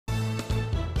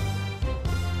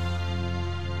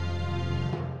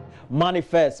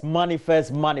Manifest,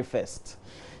 manifest, manifest.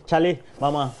 Charlie,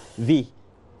 Mama, V.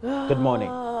 Good morning.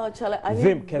 Charlie, I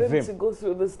need Vim to go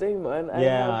through this day, man.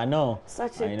 I know.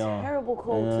 Such a terrible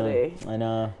cold today. I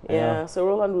know. So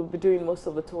Roland will be doing most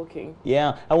of the talking.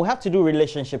 Yeah, and we'll have to do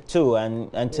relationship too.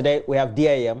 And today we have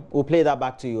DAM. We'll play that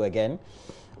back to you again.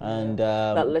 And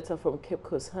that letter from Cape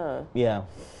Coast, huh? Yeah.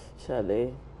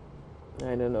 Charlie,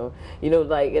 I don't know. You know,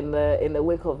 like in the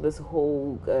wake of this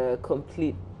whole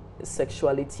complete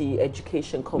sexuality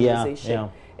education conversation,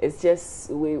 it's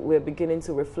just we're beginning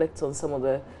to reflect on some of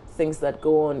the things that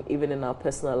go on even in our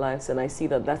personal lives, and I see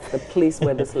that that's the place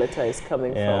where this letter is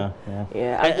coming from.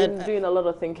 I've been doing a lot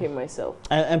of thinking myself.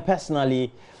 And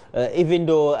personally, even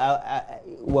though I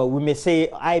may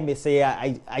say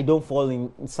I don't fall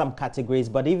in some categories,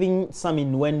 but even some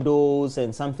innuendos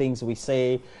and some things we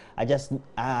say are just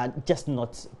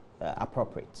not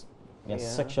appropriate.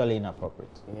 Sexually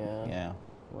inappropriate.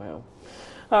 Well.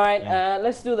 All right,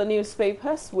 let's do the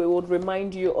newspapers. We would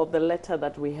remind you of the letter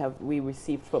that we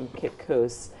received from Cape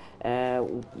Coast,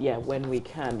 when we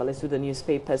can. But let's do the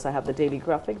newspapers. I have the Daily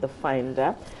Graphic, the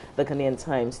Finder, the Ghanaian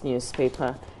Times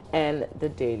newspaper, and the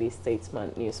Daily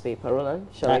Statesman newspaper. Roland,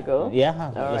 shall I go?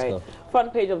 Yeah, let's go.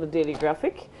 Front page of the Daily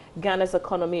Graphic. Ghana's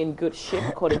economy in good shape,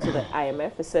 according to the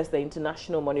IMF. It says the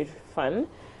International Monetary Fund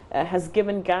has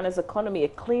given Ghana's economy a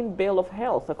clean bill of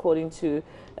health. According to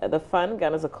the fund,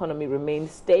 Ghana's economy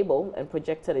remains stable and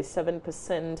projected a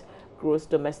 7% gross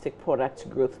domestic product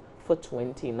growth for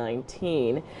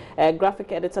 2019.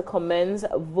 Graphic editor commends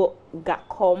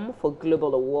VOGACOM for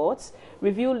global awards.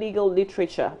 Review legal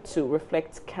literature to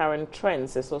reflect current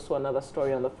trends. There's also another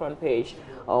story on the front page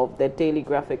of the Daily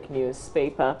Graphic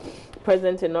newspaper.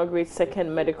 President inaugurates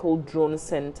second medical drone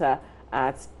center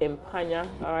at Impanya.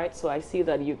 All right, so I see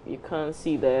that you can't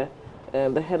see the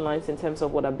headlines in terms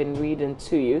of what I've been reading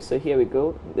to you. So here we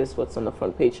go. This is what's on the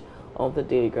front page of the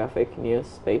Daily Graphic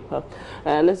newspaper.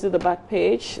 Let's do the back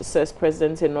page. It says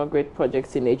President inaugurate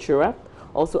projects in Natura.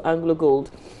 Also, Anglo Gold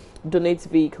donates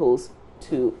vehicles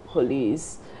to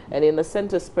police. And in the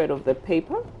center spread of the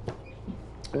paper,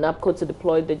 NAPCO to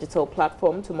deploy digital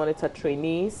platform to monitor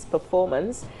trainees'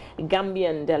 performance.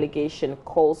 Gambian delegation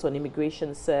calls on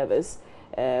immigration service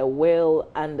will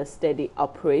understudy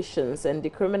operations and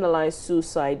decriminalize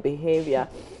suicide behavior.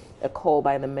 A call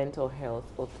by the Mental Health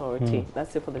Authority.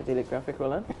 That's it for the Daily Graphic,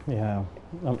 Roland. Yeah,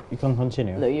 you can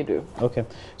continue. No, you do. Okay.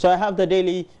 So I have the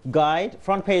Daily Guide.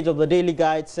 Front page of the Daily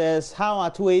Guide says how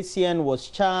Atuasian was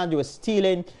charged with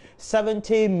stealing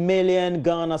 70 million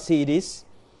Ghana cedis.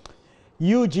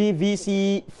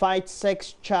 UGVC fights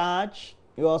sex charge.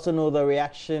 You also know the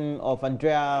reaction of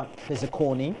Andrea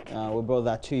Pizziconi. We brought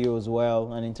that to you as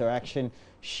well. An interaction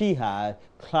she had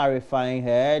clarifying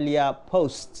her earlier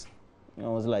post. It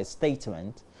was like a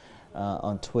statement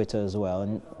on Twitter as well.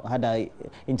 And had an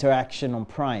interaction on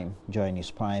Prime, Joy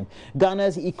News Prime.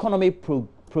 Ghana's economy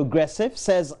progressive,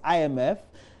 says IMF.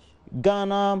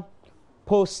 Ghana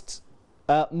post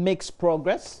makes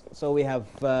progress. So we have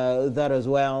that as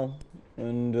well.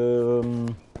 And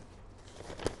on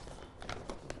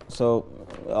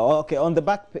the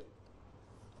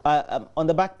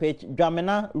back page,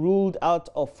 Dramina ruled out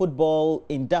of football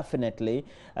indefinitely.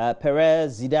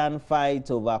 Perez Zidane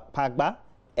fight over Pogba,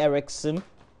 Ericsson.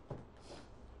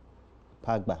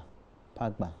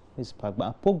 Who's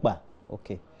Pogba? Pogba.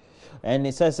 Okay. And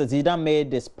it says that Zidane made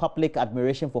this public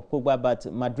admiration for Pogba,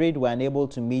 but Madrid were unable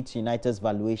to meet United's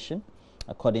valuation,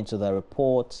 according to the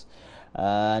report.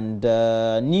 And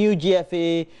new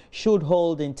GFA should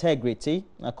hold integrity,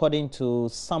 according to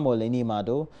Samuel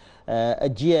Enimado, a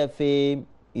GFA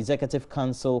Executive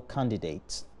Council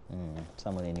candidate.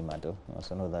 Samuel Enimado. I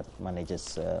also know that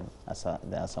manages the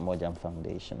Asamoah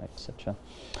Foundation, etc.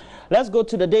 Let's go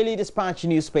to the Daily Dispatch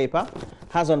newspaper.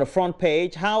 Has on the front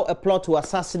page how a plot to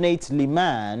assassinate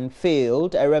Liman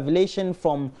failed. A revelation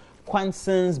from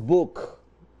Kwanson's book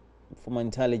from an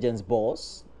intelligence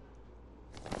boss.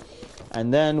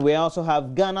 And then we also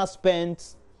have Ghana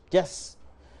spent, just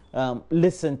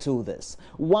listen to this,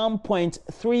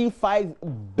 $1.35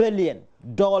 billion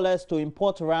to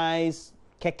import rice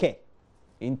keke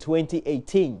in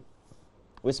 2018.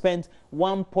 We spent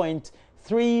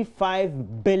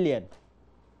 $1.35 billion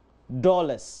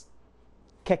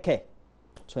keke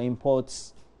to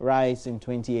import rice in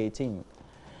 2018.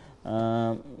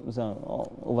 So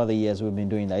over the years we've been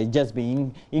doing that. It's just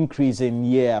been increasing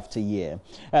year after year.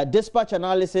 Dispatch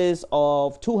analysis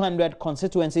of 200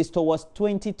 constituencies towards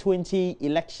 2020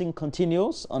 election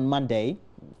continues on Monday.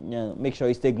 Make sure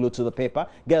you stay glued to the paper.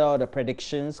 Get all the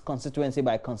predictions, constituency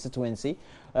by constituency.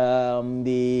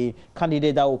 The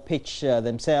candidate that will pitch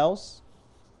themselves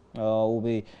will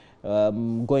be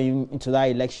going into that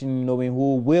election knowing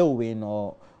who will win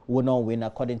or will not win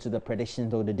according to the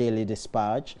predictions of the Daily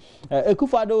Dispatch.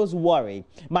 Akufo-Addo's worry.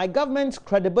 My government's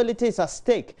credibility is at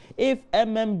stake if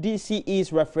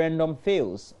MMDCE's referendum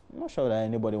fails. I'm not sure that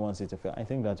anybody wants it to fail. I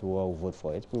think that we'll all vote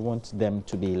for it. We want them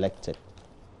to be elected.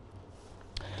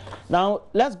 Now,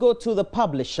 let's go to the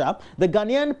publisher. The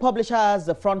Ghanaian publisher has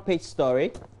the front page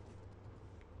story.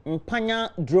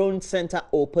 Mpanya Drone Center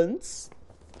opens.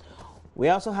 We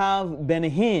also have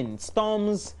Benihin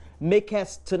storms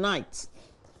Makers tonight.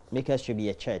 Makers should be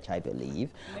a church, I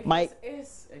believe. Makers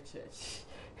is a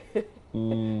church.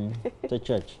 It's a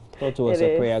church. Thought it was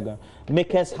a prayer ground.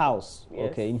 Makers House.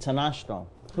 Yes. Okay, international.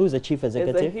 Who's the chief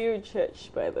executive? It's a huge church,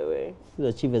 by the way.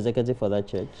 Who's the chief executive for that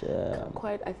church?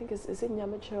 I think is it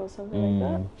Nyamache or something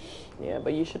like that? Yeah,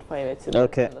 but you should find it.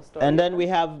 Okay. In the story. And then we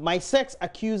have My Sex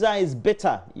Accuser is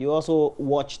Bitter. You also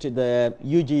watched the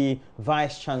UG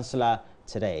Vice Chancellor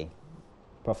today,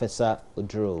 Professor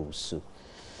Udrosu.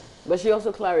 But she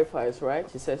also clarifies, right?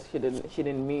 She says she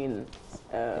didn't mean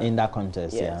in that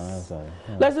context. Yes.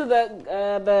 Yeah. Let's do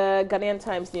the Ghanaian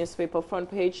Times newspaper front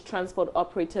page. Transport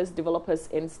operators, developers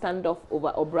in standoff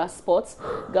over Obra Sports.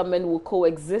 Government will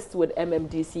coexist with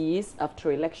MMDCEs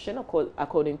after election,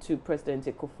 according to President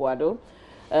Akufo-Addo.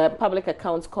 Public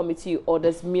Accounts Committee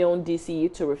orders Mion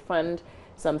DCE to refund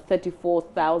some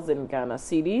 34,000 Ghana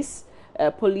cedis.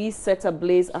 Police set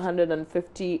ablaze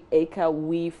 150-acre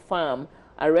wheat farm.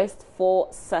 Arrest 4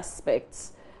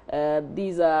 suspects.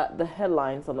 These are the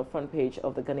headlines on the front page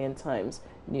of the Ghanaian Times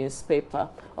newspaper.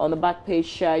 On the back page,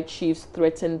 Shai chiefs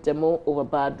threaten demo over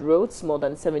bad roads. More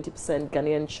than 70%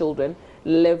 Ghanaian children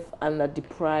live under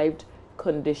deprived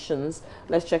conditions.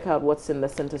 Let's check out what's in the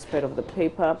center spread of the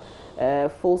paper.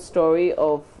 Full story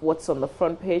of what's on the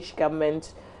front page.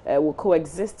 Government will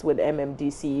coexist with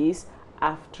MMDCEs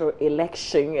after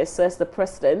election. It says the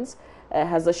president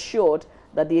has assured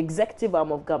that the executive arm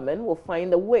of government will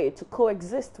find a way to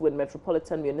coexist with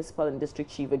metropolitan, municipal and district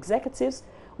chief executives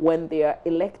when they are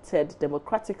elected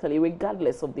democratically,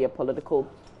 regardless of their political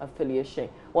affiliation.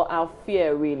 Well, our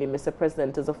fear really, Mr.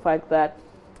 President, is the fact that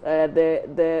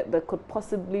there could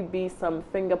possibly be some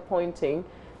finger pointing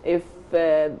if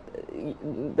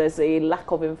there's a lack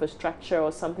of infrastructure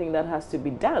or something that has to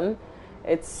be done.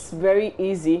 It's very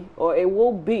easy, or it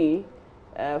will be,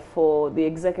 for the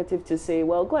executive to say,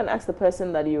 well, go and ask the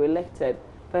person that you elected.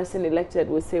 Person elected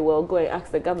will say, well, go and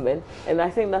ask the government. And I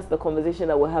think that's the conversation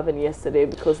that we're having yesterday,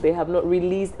 because they have not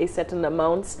released a certain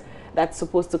amount that's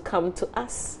supposed to come to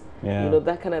us. Yeah. You know,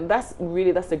 that's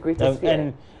the greatest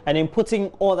fear. And in putting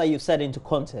all that you've said into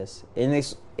context,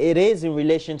 it is in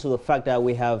relation to the fact that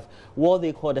we have what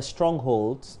they call the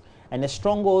strongholds, and the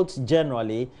strongholds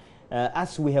generally,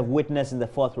 as we have witnessed in the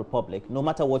Fourth Republic, no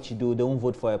matter what you do, they won't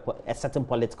vote for a certain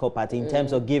political party in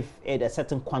terms of give it a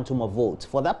certain quantum of votes.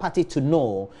 For that party to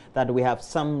know that we have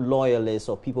some loyalists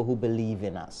or people who believe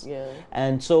in us. Yeah.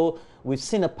 And so we've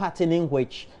seen a pattern in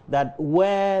which that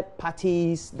where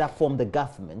parties that form the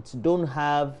government don't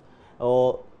have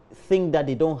or think that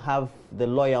they don't have the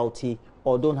loyalty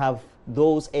or don't have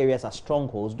those areas as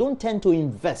strongholds, don't tend to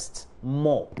invest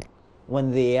more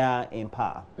when they are in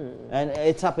power. And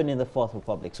it's happened in the Fourth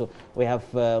Republic. So we have,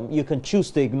 you can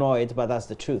choose to ignore it, but that's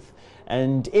the truth.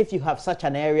 And if you have such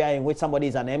an area in which somebody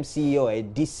is an MC or a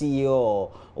DC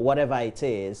or whatever it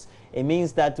is, it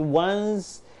means that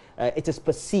once it is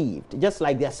perceived, just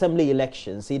like the assembly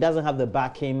elections, he doesn't have the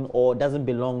backing or doesn't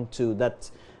belong to that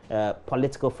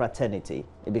political fraternity,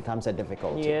 it becomes a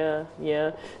difficulty.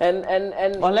 Yeah. And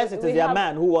unless it is their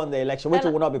man who won the election, which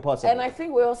will not be possible. And I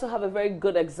think we also have a very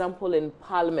good example in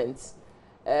Parliament,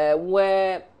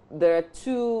 where there are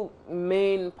 2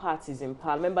 main parties in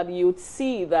Parliament, but you would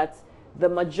see that the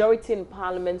majority in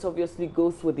Parliament obviously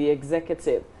goes with the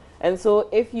executive. And so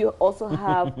if you also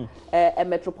have a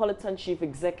metropolitan chief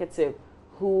executive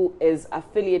who is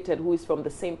affiliated, who is from the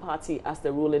same party as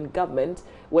the ruling government,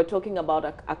 we're talking about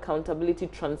accountability,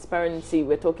 transparency.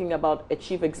 We're talking about a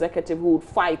chief executive who would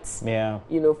fight,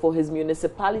 for his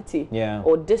municipality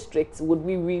or districts. Would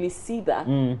we really see that?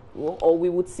 Or we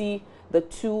would see the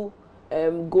 2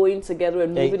 going together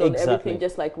and moving on everything,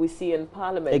 just like we see in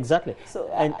Parliament. Exactly. So,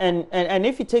 and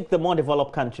if you take the more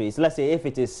developed countries, let's say if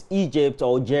it is Egypt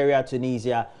or Algeria,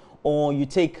 Tunisia, or you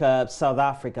take South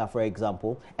Africa, for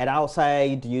example, and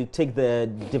outside you take the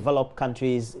developed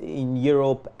countries in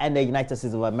Europe and the United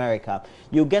States of America,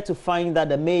 you get to find that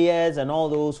the mayors and all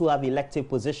those who have elective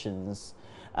positions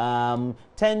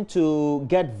tend to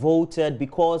get voted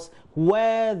because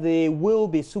where they will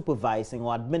be supervising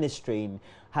or administering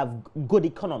have good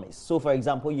economies. So, for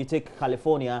example, you take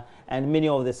California and many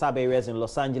of the sub-areas in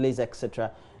Los Angeles,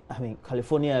 etc., I mean,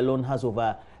 California alone has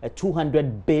over a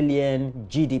 200 billion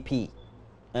GDP.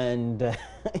 And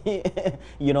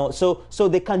you know, so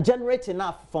they can generate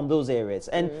enough from those areas.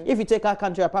 And if you take our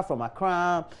country apart from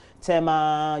Accra,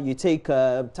 Tema, you take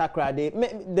Takrady,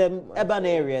 the urban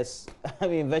areas, I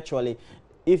mean, virtually,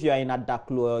 if you are in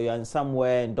Adaklu or you're in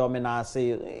somewhere in Dominas,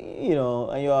 you know,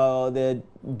 and you're the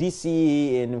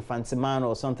DC in Fantiman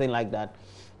or something like that,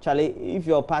 Charlie, if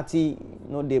your party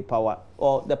no day power,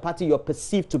 or the party you're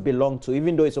perceived to belong to,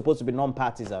 even though it's supposed to be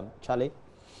non-partisan, Charlie,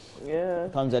 yeah,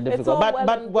 becomes a difficult.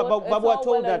 But we're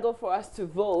told that go for us to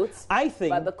vote. I think,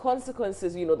 but the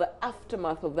consequences, you know, the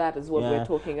aftermath of that is what we're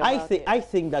talking about. I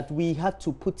think that we have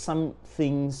to put some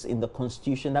things in the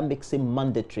constitution that makes it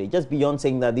mandatory, just beyond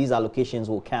saying that these allocations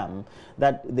will come,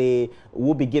 that they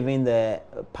will be given the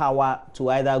power to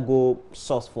either go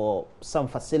source for some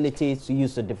facilities to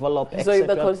use to develop. So if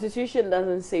the constitution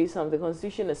doesn't say something, the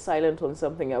constitution is silent on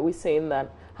something, are we saying that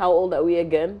how old are we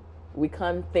again? We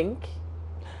can't think.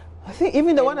 I think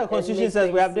even the one that the Constitution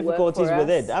says we have difficulties with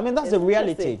it. I mean, that's the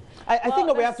reality. I think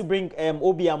that we have to bring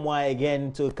Obiamwa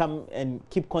again to come and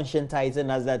keep conscientizing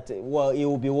us that, well, it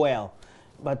will be well.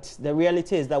 But the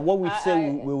reality is that what we say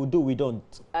we will do, we don't.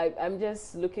 I'm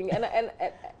just looking, and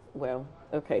well,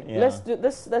 okay. Yeah. Let's do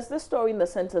this. There's this story in the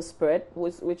Center Spread,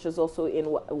 which is also in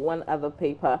one other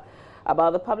paper,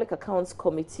 about the Public Accounts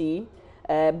Committee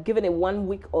giving a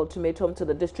 1-week ultimatum to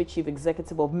the District Chief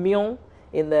Executive of Myong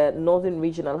in the Northern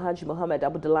Region, Alhaji Mohammed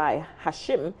Abdullahi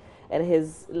Hashim, and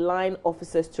his line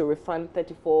officers to refund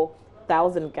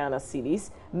 34,000 Ghana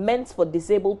cedis meant for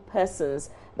disabled persons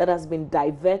that has been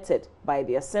diverted by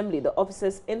the Assembly. The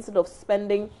officers, instead of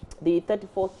spending the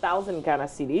 34,000 Ghana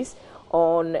cedis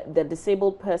on the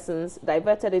disabled persons,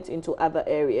 diverted it into other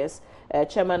areas.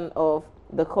 Chairman of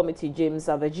the committee, James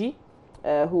Avaji,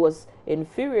 who was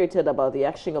infuriated about the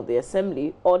action of the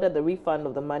Assembly, ordered the refund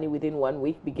of the money within 1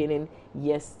 week, beginning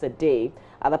yesterday.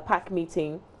 At the PAC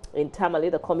meeting in Tamale,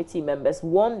 the committee members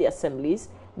warned the assemblies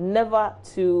never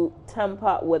to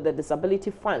tamper with the disability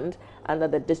fund under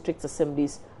the district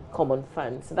assembly's common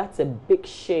fund. So that's a big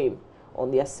shame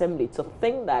on the Assembly to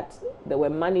think that there were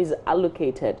monies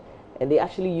allocated and they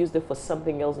actually used it for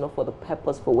something else, not for the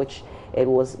purpose for which it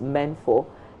was meant for.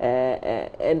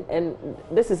 And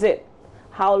this is it.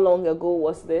 How long ago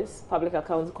was this? Public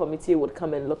Accounts Committee would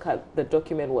come and look at the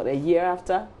document, what, a year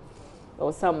after?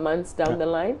 Or some months down the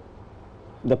line?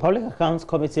 The Public Accounts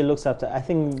Committee looks after, I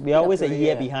think they're always a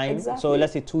year behind. Exactly. So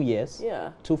let's say 2 years.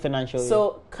 Yeah. 2 financial years.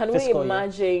 So can we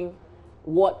imagine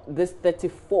what this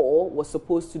 34 was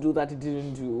supposed to do that it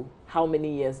didn't do? How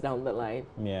many years down the line?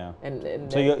 Yeah.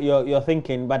 And so you're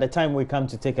thinking, by the time we come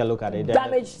to take a look at it,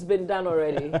 damage has been done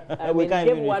already. I mean,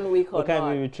 give 1 week or not. We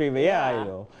can't retrieve it. Yeah, I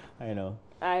know.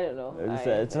 I don't know.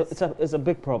 It's a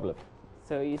big problem.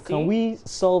 So you see, can we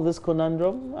solve this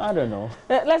conundrum? I don't know.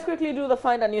 Let's quickly do the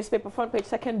Finder newspaper front page.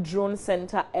 Second drone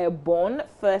center airborne.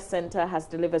 First center has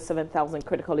delivered 7,000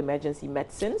 critical emergency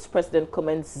medicines. President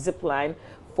commends zipline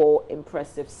for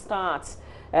impressive start.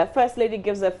 First Lady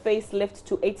gives a facelift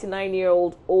to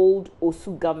 89-year-old old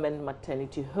Osu government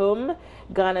maternity home.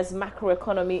 Ghana's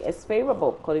macroeconomy is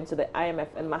favorable, according to the IMF,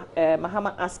 and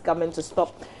Mahama asked government to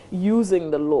stop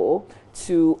using the law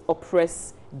to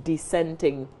oppress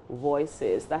dissenting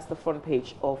voices. That's the front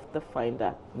page of the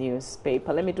Finder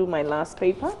newspaper. Let me do my last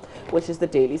paper, which is the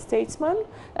Daily Statesman.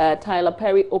 Tyler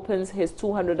Perry opens his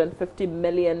 $250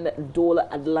 million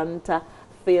Atlanta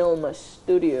film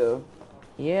studio.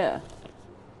 Yeah.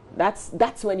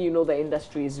 That's when you know the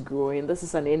industry is growing. This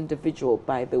is an individual,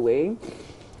 by the way.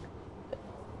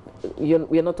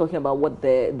 We're not talking about what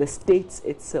the state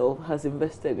itself has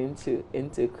invested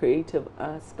into creative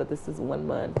arts, but this is one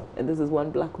man, and this is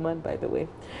one black man, by the way.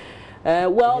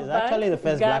 Well, he's actually the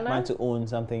first black man to own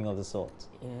something of the sort.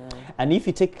 Yeah. And if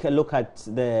you take a look at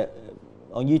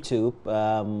on YouTube,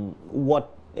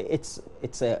 what it's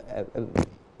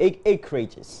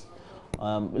acreages.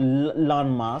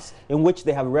 Landmass in which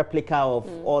they have replica of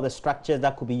all the structures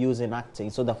that could be used in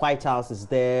acting. So the White House is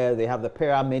there, they have the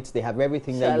pyramids, they have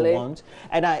everything that you want.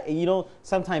 And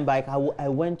sometime back I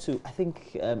went to, I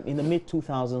think in the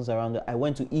mid-2000s around, I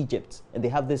went to Egypt, and they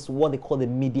have this, what they call the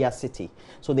Media City.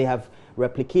 So they have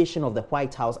replication of the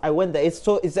White House. I went there, it's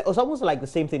almost like the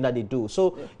same thing that they do.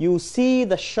 So you see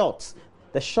the shots.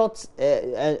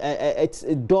 It's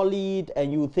dollied,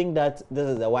 and you think that this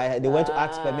is the White House. They went to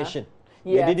ask permission.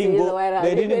 Yeah, they didn't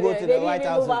go to the White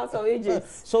House. Out of Egypt.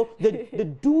 So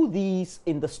they do these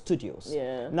in the studios.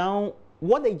 Yeah. Now,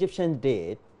 what the Egyptians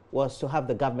did was to have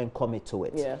the government commit to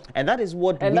it. Yeah. And that is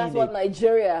what that's what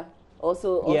Nigeria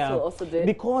Also did.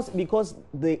 Because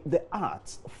the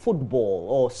arts, football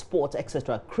or sport,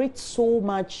 etc., creates so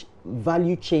much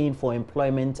value chain for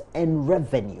employment and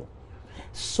revenue,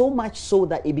 so much so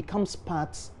that it becomes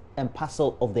part and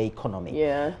parcel of the economy.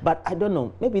 Yeah. But I don't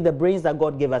know, maybe the brains that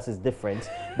God gave us is different.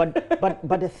 But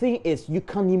the thing is, you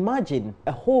can imagine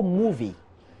a whole movie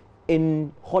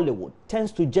in Hollywood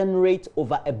tends to generate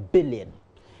over $1 billion.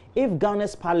 If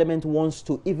Ghana's parliament wants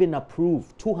to even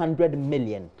approve 200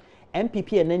 million,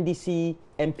 MPP and NDC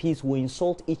MPs will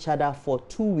insult each other for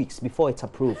 2 weeks before it's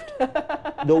approved.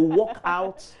 They'll walk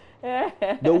out.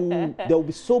 There'll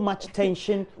be so much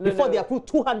tension before they approve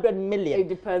 200 million. It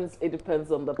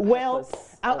depends on the purpose. Well,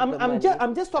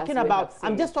 I'm just talking about.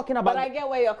 But I get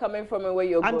where you're coming from and where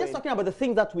you're going. I'm just talking about the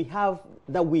things that we have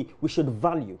that we should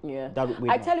value. Yeah.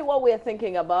 I tell you what we are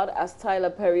thinking about as Tyler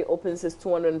Perry opens his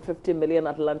 250 million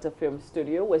Atlanta film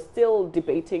studio. We're still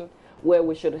debating where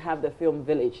we should have the film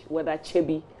village, whether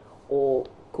Chebi or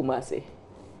Kumasi.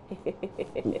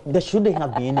 There shouldn't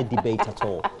have been any debate at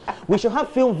all. We should have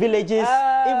film villages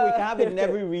if we can have it in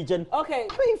every region. Okay.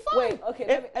 I mean, fine. Wait,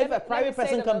 okay. If a private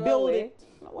person can build it.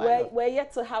 We're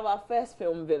yet to have our first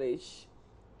film village.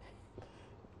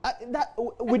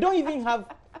 We don't even have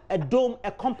a dome,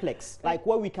 a complex, like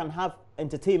where we can have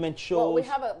entertainment shows.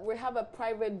 Well, we have a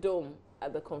private dome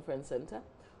at the conference center.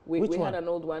 We had an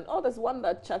old one. Oh, there's one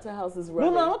that Charterhouse is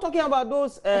running. No, I'm not talking about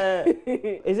those.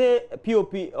 Is it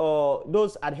POP or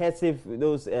those adhesive,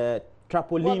 those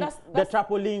trampoline, the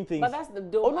trampoline things? But that's the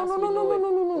dome.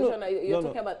 No. You're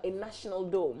talking about a national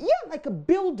dome. Yeah, like a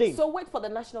building. So wait for the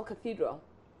National Cathedral.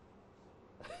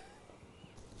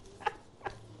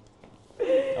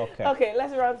 Okay,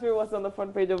 let's run through what's on the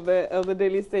front page of the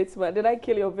Daily Statesman. Did I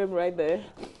kill your vim right there?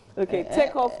 Okay,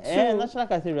 take off two. National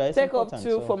Cathedral. Take off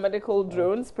two for medical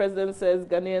drones. President says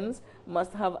Ghanaians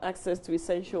must have access to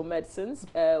essential medicines.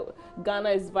 Ghana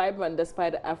is vibrant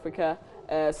despite Africa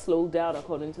slowed down,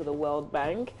 according to the World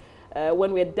Bank.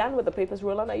 When we're done with the papers,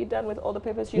 Roland, are you done with all the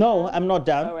papers? No, I'm not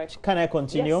done. All right. Can I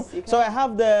continue? Yes, you can. So I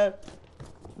have the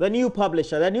new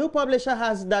publisher. The new publisher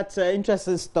has that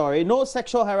interesting story. No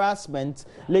sexual harassment.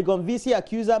 Legon VC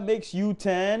accuser makes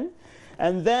U-turn.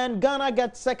 And then Ghana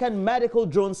gets second medical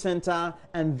drone center.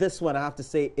 And this one, I have to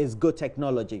say, is good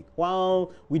technology.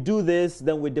 While we do this,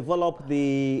 then we develop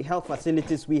the health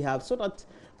facilities we have so that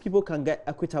people can get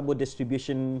equitable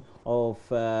distribution of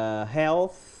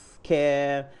health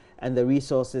care and the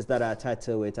resources that are attached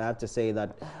to it. I have to say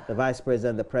that the Vice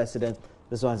President, the President,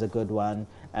 this one's a good one,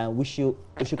 and we should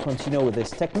continue with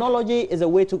this. Technology is a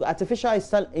way to go. Artificial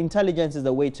intelligence is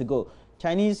the way to go.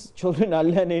 Chinese children are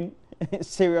learning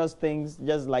serious things,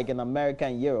 just like in America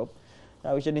and Europe.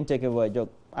 We shouldn't take it for a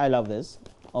joke. I love this.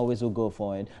 Always will go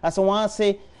for it. As I want to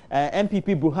say,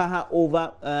 MPP Bruhaha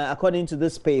over, according to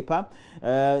this paper,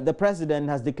 the President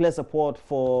has declared support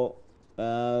for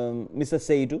Mr.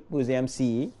 Seidu, who is the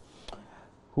MCE,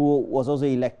 who was also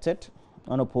elected.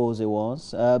 Unopposed it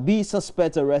was. B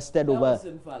suspect arrested over. That was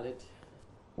invalid.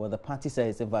 Well, the party says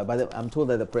it's invalid, but I'm told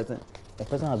that the president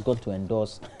has got to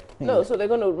endorse. No, so they're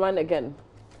going to run again.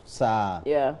 Sir.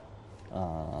 Yeah.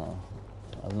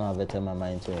 I've not vetted my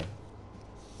mind to it.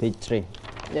 Page 3.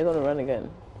 They're going to run again.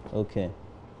 Okay.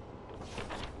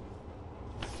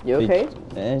 You okay?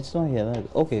 It's not here.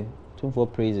 Okay. 24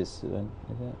 praises.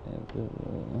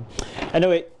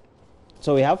 Anyway,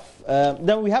 so we have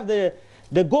then we have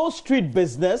the Gold Street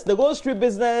business. The Gold Street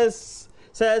business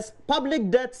says public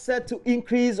debt set to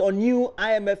increase on new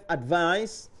IMF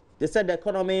advice. They said the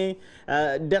economy,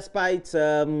 despite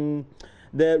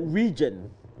the region,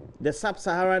 the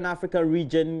sub-Saharan Africa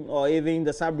region, or even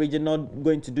the sub-region not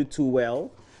going to do too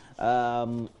well,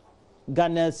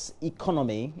 Ghana's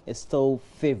economy is still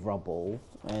favorable.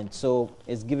 And so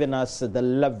it's given us the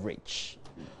leverage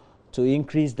to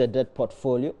increase the debt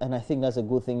portfolio. And I think that's a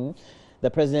good thing. The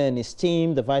president and his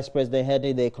team, the vice president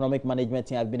heading the economic management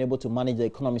team, have been able to manage the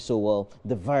economy so well.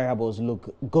 The variables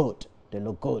look good. They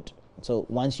look good. So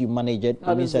once you manage it,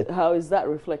 how is that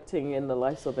reflecting in the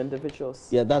lives of individuals?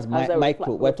 Yeah, that's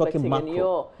micro. We're talking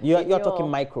macro. You're talking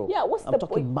micro. Yeah, I'm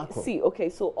talking macro. See, okay,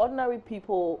 so ordinary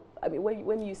people. I mean,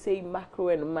 when you say macro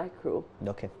and micro.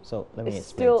 Okay, so let me explain.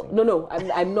 Still, no.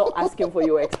 I'm not asking for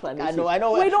your explanation. I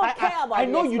know. We don't care about. I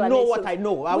know you know what I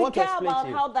know. I want to explain to you. We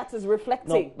care about how that is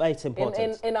reflecting. No, it's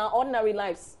important in our ordinary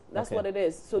lives. That's what it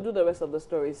is. So do the rest of the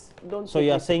stories. So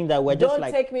you're saying that we're just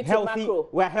like take me healthy. To macro.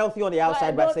 We're healthy on the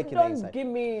outside by taking the inside. Don't give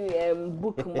me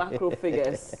book macro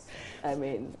figures. I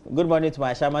mean. Good morning to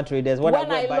my shaman traders. When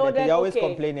I go by, you're always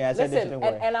complaining. I said, listen,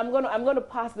 and I'm gonna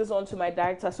pass this on to my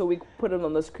director so we put it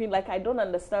on the screen. like I don't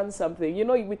understand something. You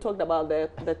know, we talked about the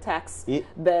tax,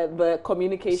 the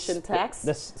communication tax.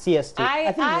 The CST.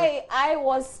 I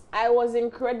was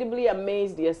incredibly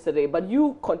amazed yesterday, but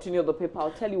you continue the paper.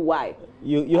 I'll tell you why.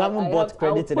 You haven't bought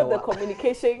credit in a while. I'll put the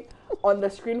communication on the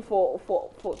screen for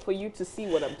you to see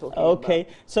what I'm talking about. Okay,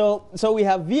 so we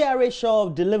have VRA sure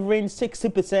of delivering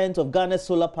 60% of Ghana's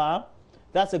solar power.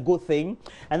 That's a good thing.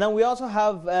 And then we also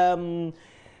have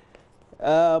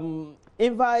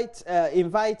invite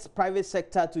private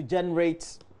sector to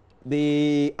generate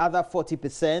the other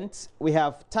 40%. We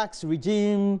have tax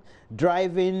regime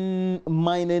driving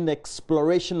mining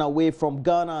exploration away from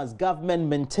Ghana as government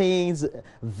maintains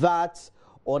VAT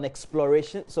on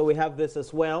exploration. So we have this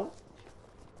as well.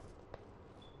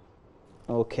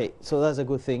 Okay, so that's a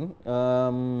good thing.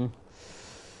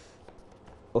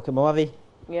 Okay, Mawavi.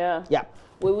 Yeah. Yeah.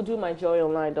 We will do my Joy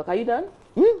Online, Doc. Are you done?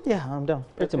 Yeah, I'm done.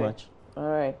 Pretty much. All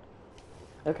right.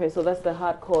 Okay, so that's the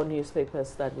hardcore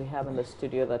newspapers that we have in the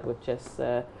studio that we've just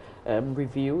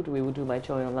reviewed. We will do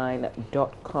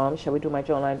myjoyonline.com. Shall we do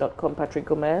myjoyonline.com? Patrick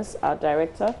Gomez, our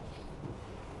director.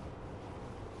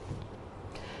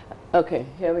 Okay,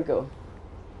 here we go.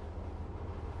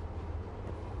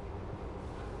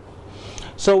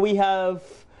 So we have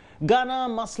Ghana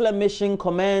Muslim Mission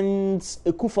commends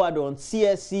Akufo-Addo on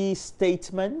CSE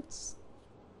statements.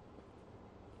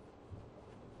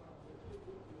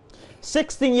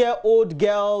 16-year-old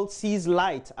girl sees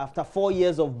light after 4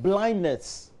 years of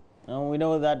blindness. And we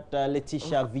know that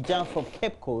Letitia Vijan from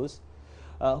Cape Coast,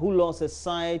 who lost her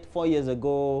sight 4 years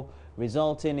ago,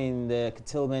 resulting in the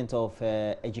curtailment of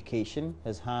education,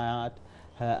 has had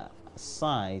her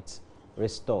sight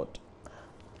restored.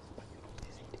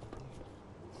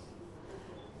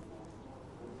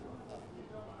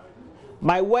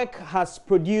 My work has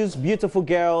produced beautiful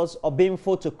girls or being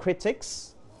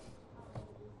photocritics.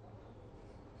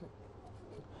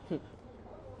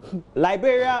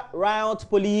 Liberia riot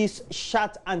police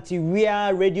shut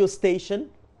anti-Ria radio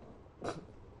station.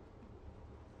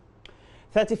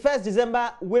 31st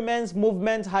December, women's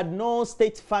movement had no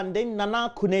state funding.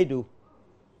 Nana Kunedu.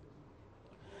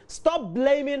 Stop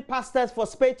blaming pastors for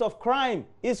spate of crime.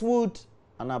 Eastwood,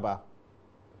 Anaba.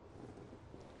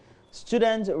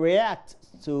 Students react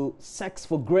to Sex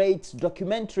for Grades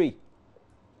documentary.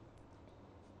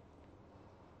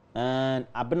 And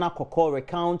Abena Koko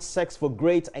recounts Sex for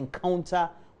Grades encounter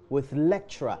with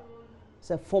lecturer. It's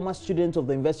a former student of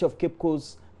the University of Cape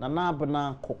Coast, Nana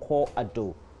Abena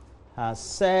Koko-Addo, has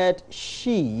said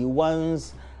she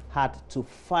once had to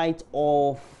fight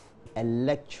off a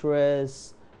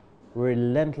lecturer's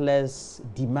relentless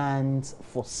demands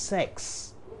for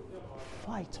sex.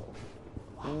 Fight off.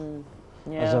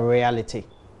 As a reality.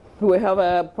 We have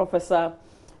a Professor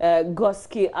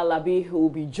Goski Alabi who will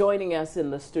be joining us in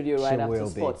the studio right after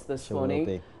sports this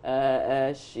morning.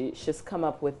 She's come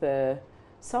up with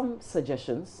some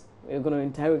suggestions. We're going to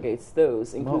interrogate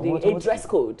those, including a dress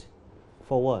code.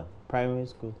 For what? Primary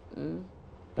school? Huh?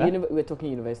 We're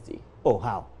talking university. Oh,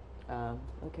 how?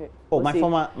 Okay. Oh, my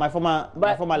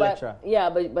former lecturer. Yeah,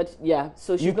 but yeah.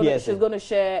 So she's gonna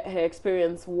share her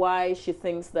experience, why she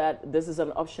thinks that this is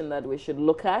an option that we should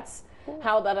look at,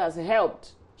 how that has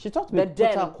helped. She talked about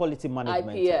total quality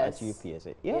management at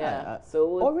UPSA. Yeah.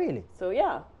 Oh, really? So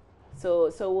yeah. So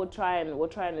we'll try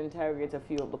and interrogate a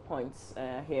few of the points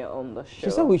here on the show.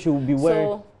 She said we should be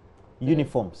wearing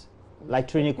uniforms like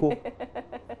Trinico.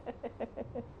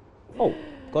 Oh,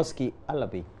 Goski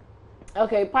Alabi.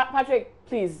 Okay, Patrick,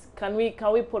 please, can we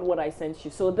put what I sent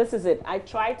you? So this is it. I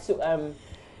tried to,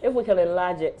 if we can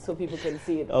enlarge it so people can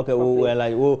see it. Okay,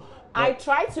 I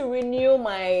tried to renew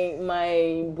my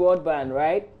broadband,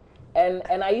 right?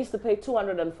 And I used to pay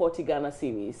 240 Ghana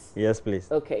cedis. Yes, please.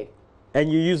 Okay.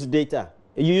 And you use data.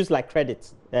 You use like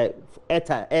credits,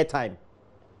 airtime.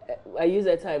 I use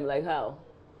airtime like how?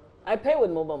 I pay with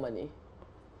mobile money.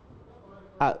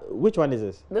 Which one is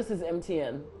this? This is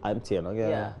MTN. MTN, okay.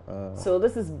 Yeah. So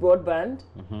this is broadband.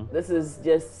 This is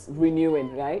just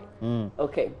renewing, right?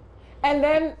 Okay. And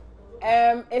then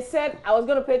it said I was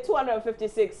going to pay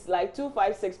 256, like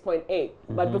 256.8.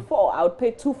 But before I would pay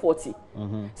 240.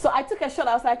 So I took a shot.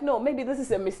 I was like, no, maybe this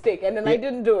is a mistake. And then I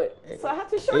didn't do it. So I had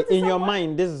to show it to in your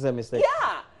mind, this is a mistake.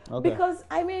 Yeah. Okay. Because,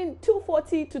 I mean,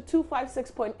 240 to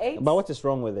 256.8. But what is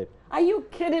wrong with it? Are you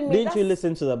kidding me? Didn't you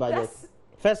listen to the budget?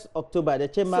 1st October, the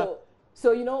chamber.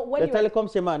 So you know when the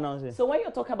telecom chamber announced it. So when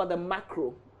you're talking about the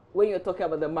macro,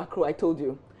 I told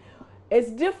you,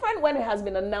 it's different when it has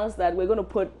been announced that we're going to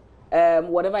put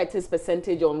whatever it is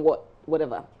percentage on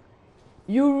whatever.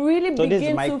 You really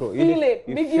begin to feel it.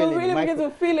 You really begin to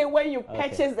feel it when you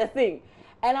purchase the thing.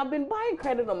 And I've been buying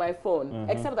credit on my phone,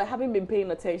 except I haven't been paying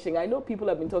attention. I know people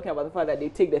have been talking about the fact that they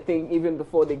take the thing even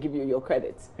before they give you your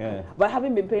credits. Yeah. But I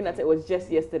haven't been paying attention. It was just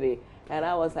yesterday. And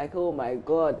I was like, oh my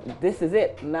God, this is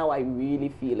it. Now I really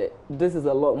feel it. This is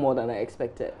a lot more than I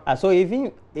expected. So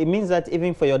even it means that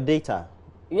even for your data,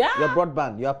 Yeah. your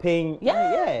broadband, you are paying.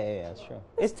 Yeah, sure.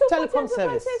 It's telecom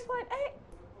service.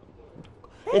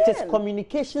 It is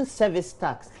communication service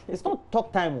tax. It's not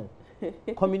talk time.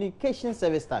 Communication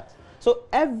service tax. So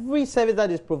every service that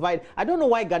is provided, I don't know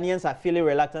why Ghanaians are feeling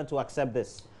reluctant to accept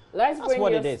this. Let's That's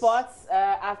bring you sports.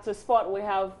 After sport, we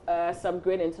have some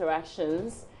great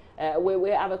interactions.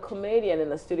 We have a comedian in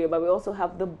the studio, but we also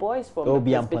have the boys from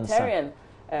the Presbyterian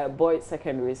Boys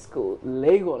Secondary School,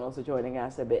 Legon, also joining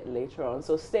us a bit later on.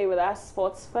 So stay with us.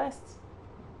 Sports first.